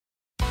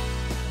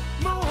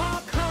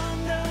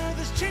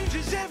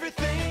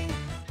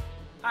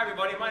Hi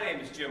everybody, my name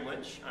is Jim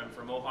Lynch. I'm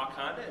from Mohawk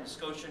Honda in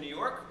Scotia, New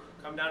York.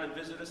 Come down and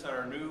visit us at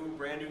our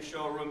brand new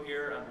showroom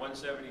here on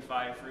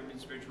 175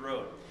 Freemansbridge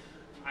Road.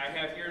 I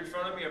have here in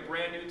front of me a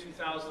brand new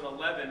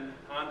 2011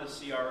 Honda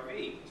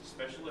CRV, it's a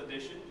special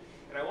edition,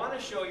 and I want to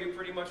show you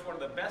pretty much one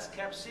of the best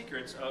kept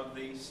secrets of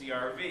the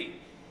CRV.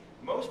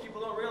 Most people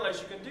don't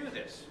realize you can do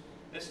this.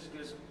 This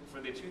is for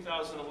the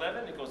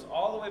 2011. It goes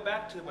all the way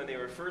back to when they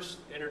were first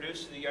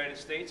introduced to the United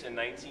States in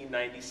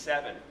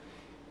 1997.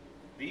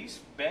 These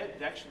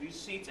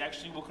seats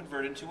actually will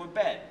convert into a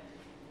bed.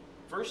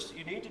 First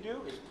you need to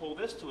do is pull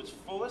this to its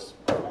fullest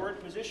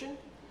forward position,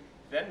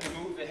 then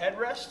remove the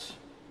headrest,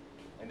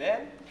 and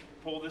then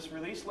pull this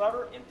release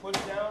lever and push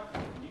down,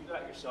 and you've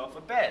got yourself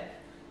a bed.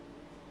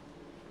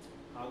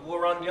 I'll go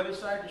around the other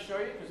side to show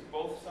you because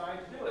both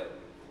sides do it.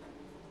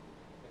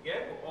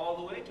 Again, go all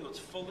the way to its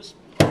fullest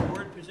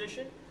forward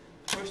position,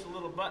 push the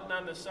little button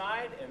on the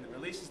side, and it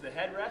releases the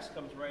headrest,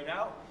 comes right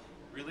out.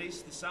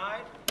 Release the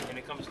side, and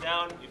it comes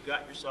down, you've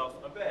got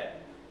yourself a bed.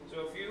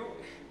 So if you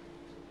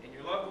and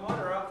your loved one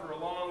are out for a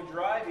long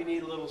drive, you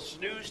need a little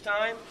snooze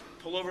time,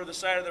 pull over to the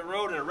side of the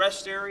road in a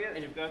rest area,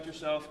 and you've got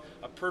yourself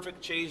a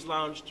perfect chaise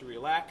lounge to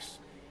relax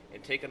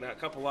and take a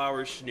couple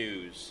hours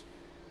snooze.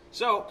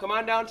 So come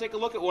on down and take a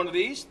look at one of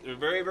these. They're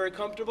very, very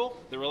comfortable,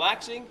 they're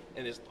relaxing,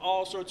 and there's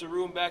all sorts of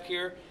room back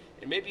here.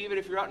 And maybe even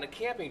if you're out on a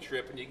camping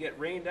trip and you get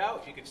rained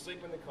out, you can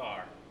sleep in the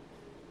car.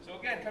 So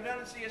again, come down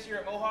and see us here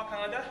at Mohawk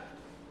Honda.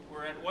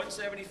 We're at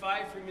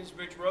 175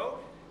 Freemansbridge Road.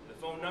 The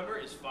phone number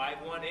is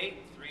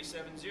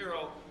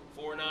 518-370-4911,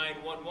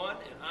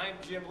 and I'm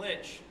Jim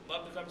Lynch.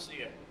 Love to come see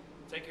you.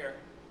 Take care.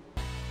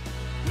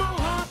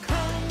 Mohawk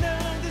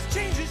Honda, this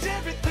changes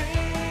everything.